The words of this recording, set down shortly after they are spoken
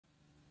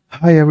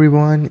Hi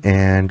everyone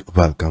and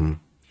welcome.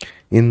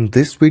 In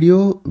this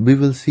video, we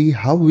will see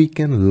how we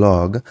can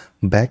log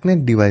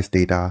BACnet device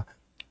data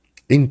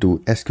into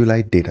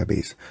SQLite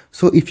database.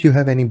 So if you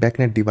have any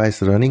BACnet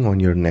device running on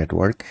your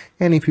network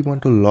and if you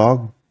want to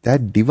log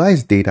that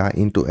device data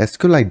into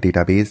SQLite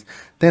database,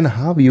 then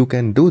how you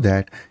can do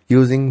that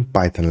using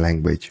Python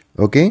language.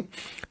 Okay,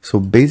 so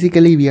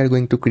basically we are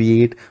going to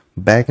create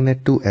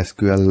BACnet to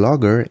SQL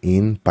logger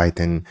in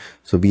Python.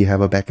 So we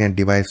have a BACnet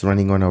device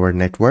running on our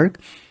network.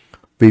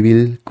 We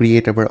will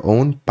create our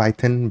own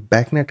Python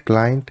BACnet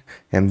client,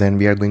 and then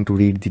we are going to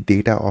read the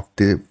data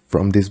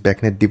from this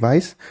BACnet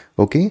device.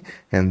 Okay,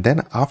 and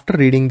then after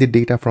reading the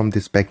data from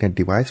this BACnet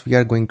device, we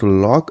are going to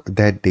log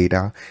that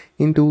data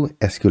into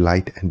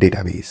SQLite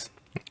database.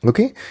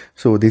 Okay,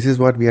 so this is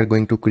what we are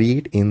going to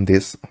create in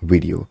this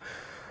video.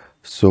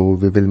 So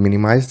we will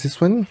minimize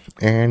this one,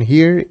 and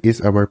here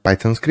is our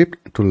Python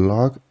script to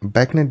log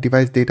BACnet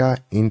device data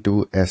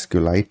into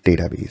SQLite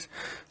database.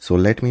 So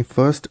let me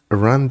first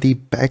run the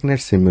BACnet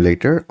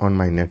simulator on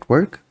my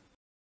network.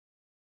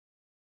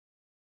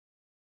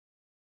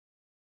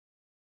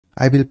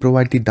 I will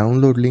provide the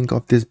download link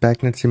of this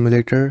BACnet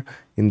simulator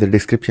in the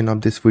description of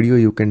this video.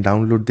 You can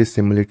download this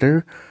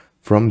simulator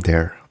from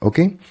there.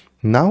 Okay.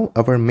 Now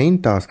our main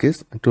task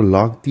is to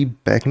log the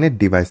BACnet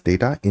device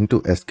data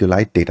into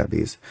SQLite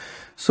database.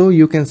 So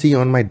you can see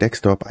on my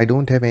desktop, I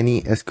don't have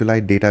any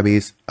SQLite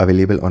database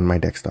available on my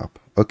desktop.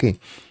 Okay.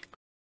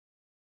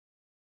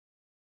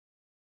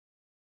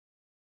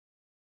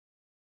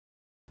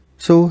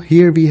 So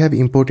here we have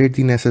imported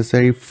the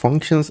necessary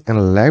functions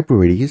and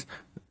libraries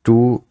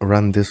to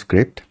run this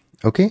script.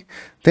 Okay,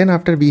 then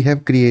after we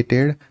have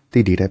created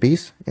the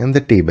database and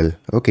the table.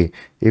 Okay,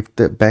 if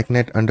the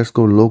BACnet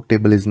underscore log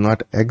table is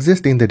not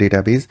exist in the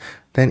database,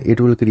 then it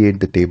will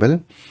create the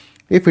table.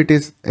 If it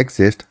is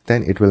exist,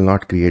 then it will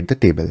not create the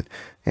table.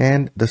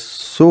 And the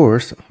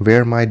source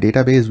where my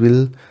database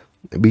will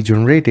be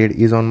generated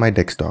is on my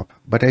desktop.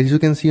 But as you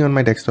can see on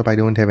my desktop, I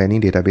don't have any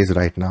database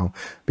right now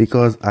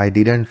because I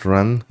didn't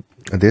run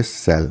this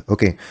cell.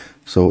 Okay,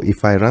 so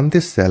if I run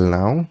this cell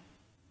now,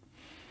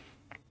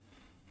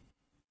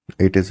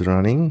 it is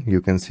running.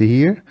 You can see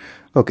here.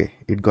 Okay,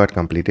 it got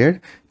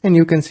completed, and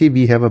you can see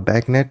we have a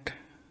BACnet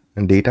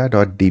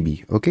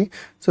data.db. Okay,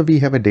 so we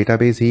have a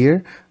database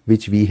here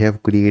which we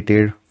have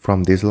created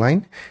from this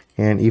line,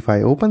 and if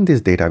I open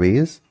this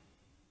database,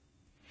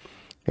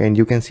 and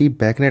you can see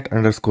BACnet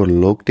underscore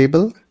log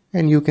table,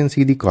 and you can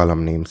see the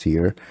column names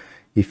here.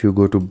 If you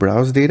go to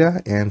browse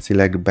data and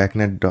select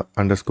BACnet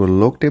underscore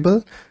log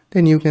table,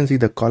 then you can see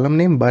the column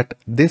name, but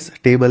this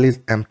table is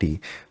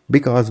empty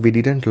because we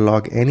didn't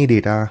log any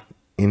data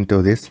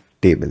into this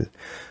table.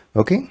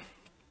 Okay.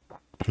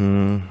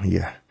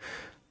 Yeah.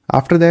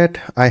 After that,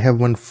 I have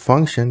one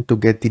function to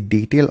get the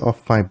detail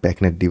of my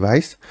BACnet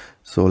device.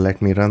 So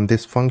let me run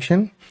this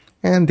function,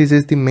 and this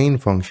is the main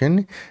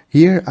function.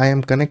 Here I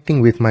am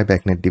connecting with my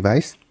BACnet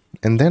device,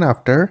 and then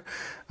after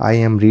I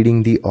am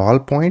reading the all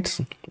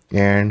points,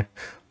 and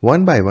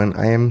one by one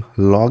I am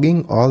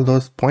logging all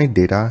those point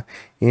data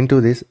into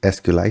this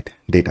SQLite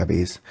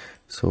database.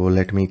 So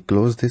let me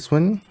close this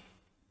one.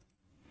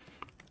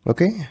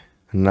 Okay,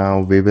 now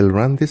we will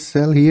run this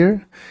cell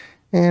here,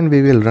 and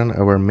we will run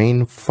our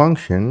main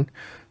function.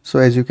 So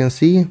as you can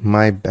see,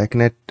 my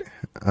BACnet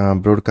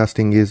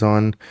broadcasting is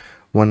on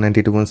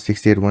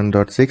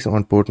 192.168.1.6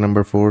 on port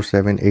number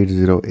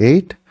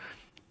 47808.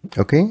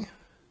 Okay,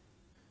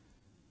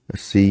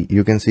 see,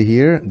 you can see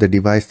here the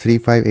device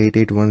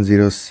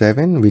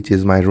 3588107, which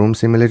is my room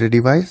simulator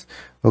device.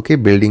 Okay,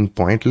 building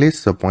point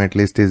list. So point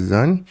list is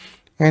done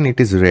and it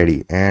is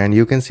ready, and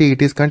you can see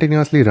it is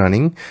continuously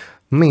running.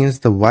 Means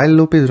the while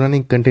loop is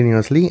running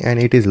continuously and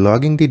it is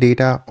logging the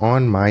data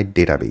on my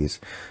database.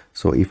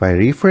 So if I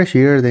refresh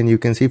here, then you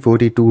can see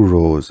 42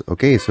 rows.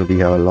 Okay, so we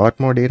have a lot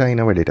more data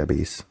in our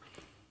database.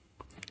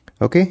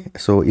 Okay,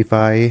 so if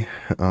I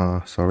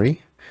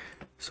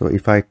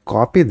if I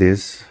copy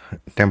this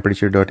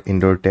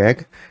temperature.indoor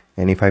tag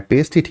and if I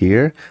paste it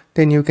here,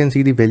 then you can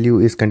see the value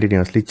is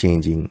continuously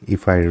changing.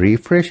 If I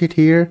refresh it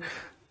here,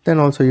 then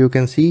also you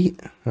can see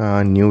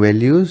new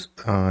values.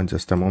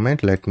 Just a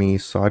moment, let me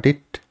sort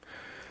it.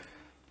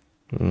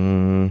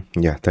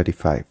 Yeah,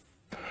 35.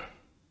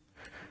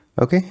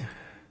 Okay,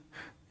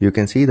 you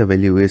can see the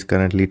value is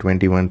currently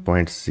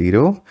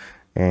 21.0,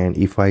 and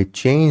if I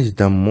change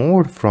the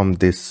mode from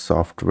this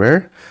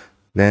software,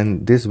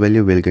 then this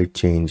value will get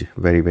changed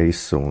very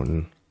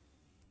soon.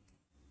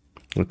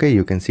 Okay,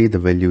 you can see the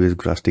value is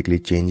drastically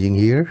changing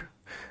here.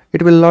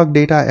 It will log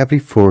data every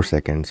 4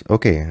 seconds.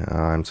 Okay,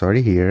 I'm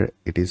sorry, here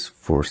it is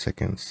 4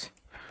 seconds.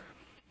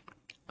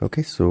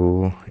 Okay,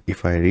 so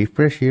if I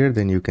refresh here,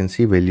 then you can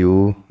see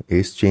value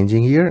is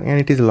changing here and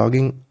it is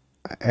logging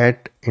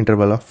at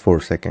interval of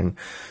 4 seconds.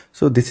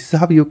 So this is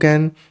how you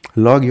can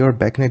log your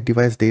BACnet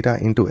device data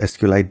into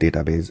SQLite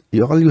database.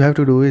 All you have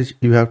to do is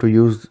you have to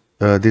use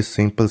this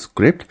simple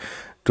script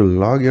to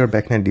log your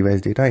BACnet device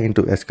data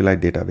into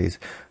SQLite database.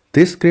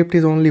 This script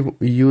is only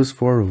used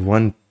for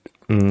one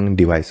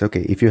device.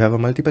 Okay, if you have a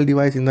multiple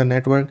device in the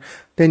network,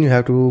 then you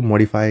have to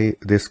modify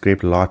this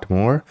script a lot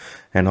more,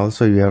 and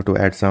also you have to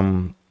add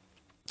some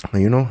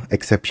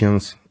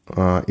exceptions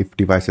if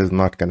device is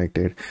not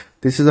connected.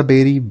 This is a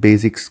very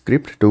basic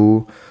script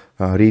to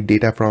read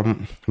data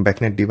from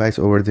BACnet device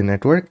over the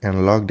network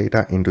and log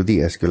data into the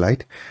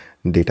SQLite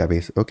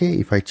database. Okay,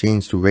 if I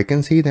change to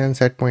vacancy, then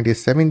set point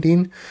is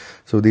 17,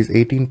 so this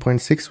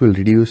 18.6 will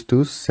reduce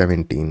to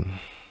 17.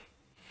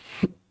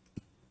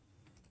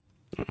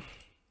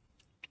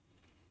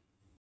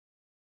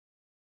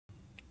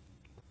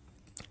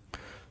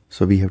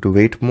 So we have to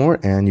wait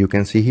more, and you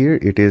can see here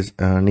it is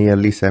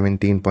nearly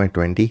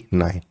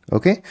 17.29.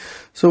 Okay,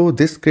 so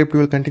this script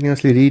will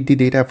continuously read the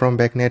data from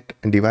BACnet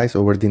device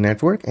over the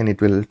network, and it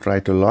will try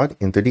to log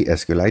into the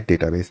SQLite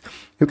database.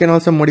 You can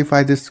also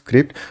modify this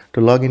script to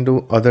log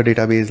into other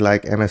database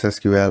like MS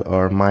SQL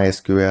or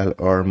MySQL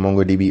or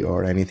MongoDB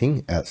or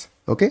anything else.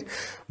 Okay,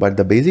 but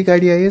the basic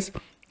idea is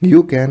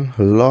you can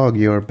log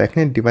your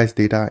BACnet device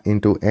data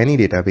into any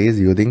database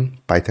using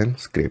Python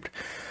script.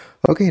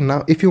 Okay,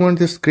 now if you want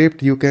this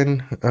script, you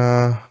can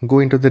go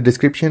into the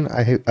description.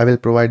 I will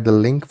provide the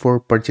link for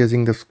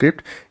purchasing the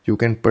script. You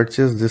can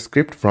purchase this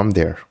script from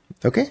there.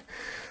 Okay,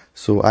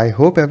 so I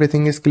hope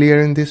everything is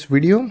clear in this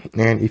video,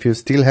 and if you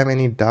still have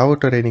any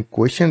doubt or any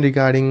question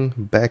regarding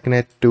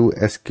BACnet to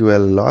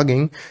SQL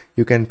logging,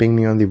 you can ping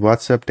me on the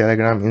WhatsApp,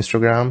 Telegram,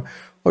 Instagram,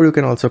 or you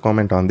can also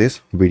comment on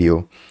this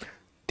video.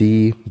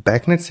 The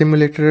BACnet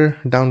simulator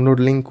download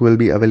link will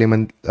be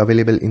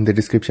available in the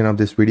description of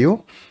this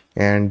video,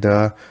 and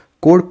the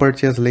code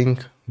purchase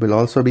link will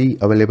also be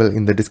available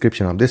in the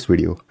description of this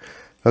video.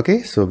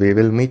 Okay, so we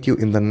will meet you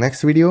in the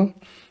next video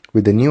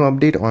with a new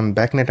update on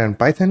BACnet and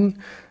Python.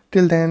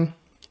 Till then,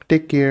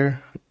 take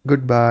care,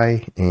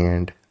 goodbye,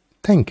 and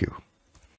thank you.